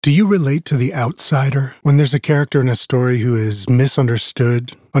Do you relate to the outsider when there's a character in a story who is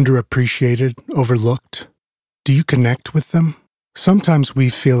misunderstood, underappreciated, overlooked? Do you connect with them? Sometimes we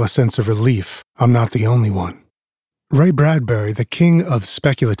feel a sense of relief. I'm not the only one. Ray Bradbury, the king of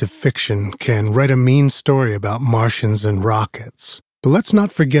speculative fiction, can write a mean story about Martians and rockets. But let's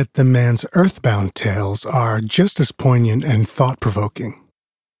not forget the man's earthbound tales are just as poignant and thought-provoking.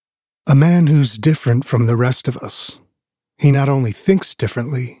 A man who's different from the rest of us. He not only thinks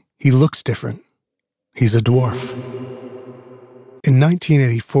differently, he looks different. He's a dwarf. In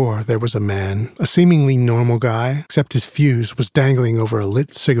 1984, there was a man, a seemingly normal guy, except his fuse was dangling over a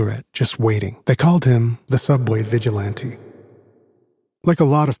lit cigarette, just waiting. They called him the Subway Vigilante. Like a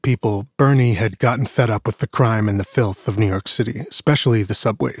lot of people, Bernie had gotten fed up with the crime and the filth of New York City, especially the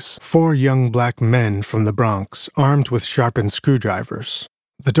subways. 4 young black men from the Bronx, armed with sharpened screwdrivers.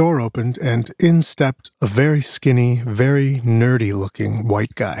 The door opened, and in stepped a very skinny, very nerdy-looking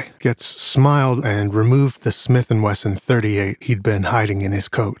white guy. Goetz smiled and removed the Smith & Wesson .38 he'd been hiding in his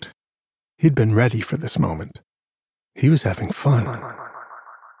coat. He'd been ready for this moment. He was having fun.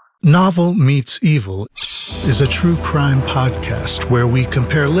 Novel Meets Evil is a true crime podcast where we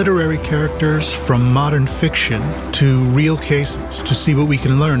compare literary characters from modern fiction to real cases to see what we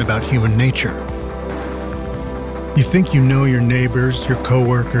can learn about human nature. You think you know your neighbors, your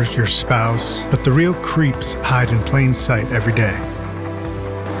coworkers, your spouse, but the real creeps hide in plain sight every day.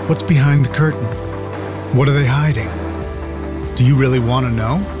 What's behind the curtain? What are they hiding? Do you really want to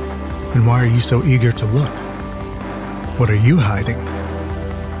know? And why are you so eager to look? What are you hiding?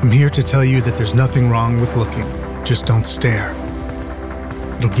 I'm here to tell you that there's nothing wrong with looking. Just don't stare.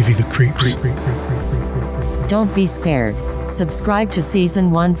 It'll give you the creeps. Don't be scared. Subscribe to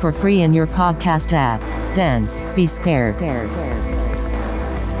Season 1 for free in your podcast app. Then, be scared.